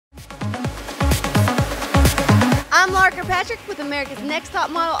I'm Laura Kirkpatrick with America's Next Top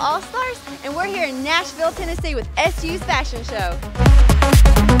Model All-Stars, and we're here in Nashville, Tennessee with SU's fashion show.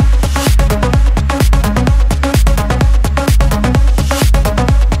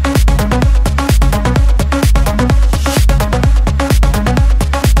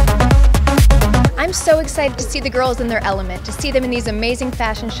 I'm so excited to see the girls in their element, to see them in these amazing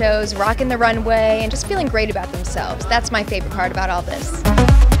fashion shows, rocking the runway, and just feeling great about themselves. That's my favorite part about all this.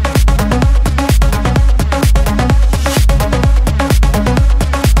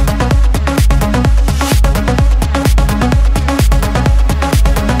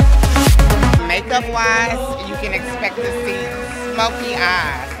 Makeup-wise, you can expect to see smoky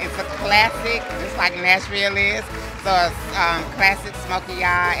eyes. It's a classic, just like Nashville is. So a classic smoky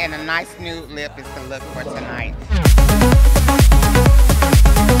eye and a nice nude lip is the look for tonight.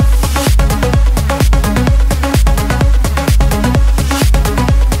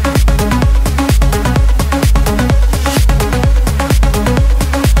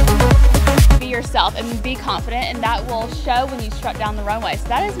 Be yourself and be confident, and that will show when you strut down the runway. So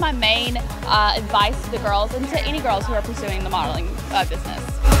that is my main advice to the girls and to any girls who are pursuing the modeling business.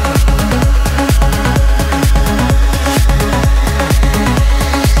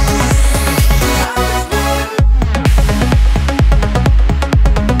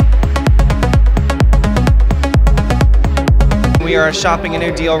 We are shopping a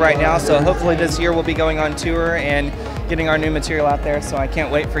new deal right now, so hopefully this year we'll be going on tour and getting our new material out there, so I can't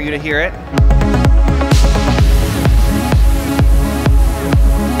wait for you to hear it.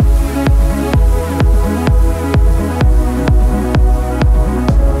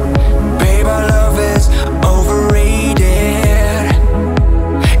 Babe, our love is overrated.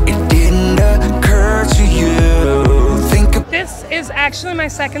 It didn't occur to you. This is actually my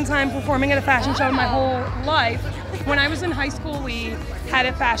second time performing at a fashion show in my whole life. When I was in high school, we had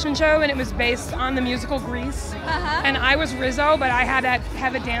a fashion show, and it was based on the musical Grease. And I was Rizzo, but I had to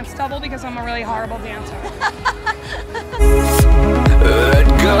have a dance double because I'm a really horrible dancer. Let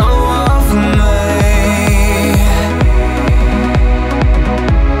go of me.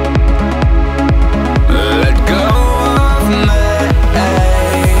 Let go of me.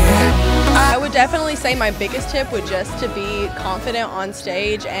 I would definitely say my biggest tip would just to be confident on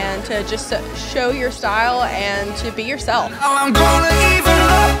stage and to just show your style and to be yourself. Now I'm gonna even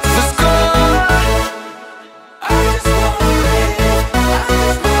up the score. I just wanna live.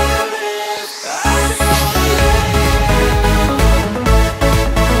 I just wanna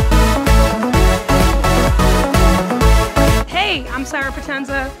live. Hey, I'm Sarah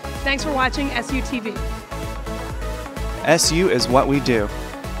Potenza. Thanks for watching SU TV. SU is what we do.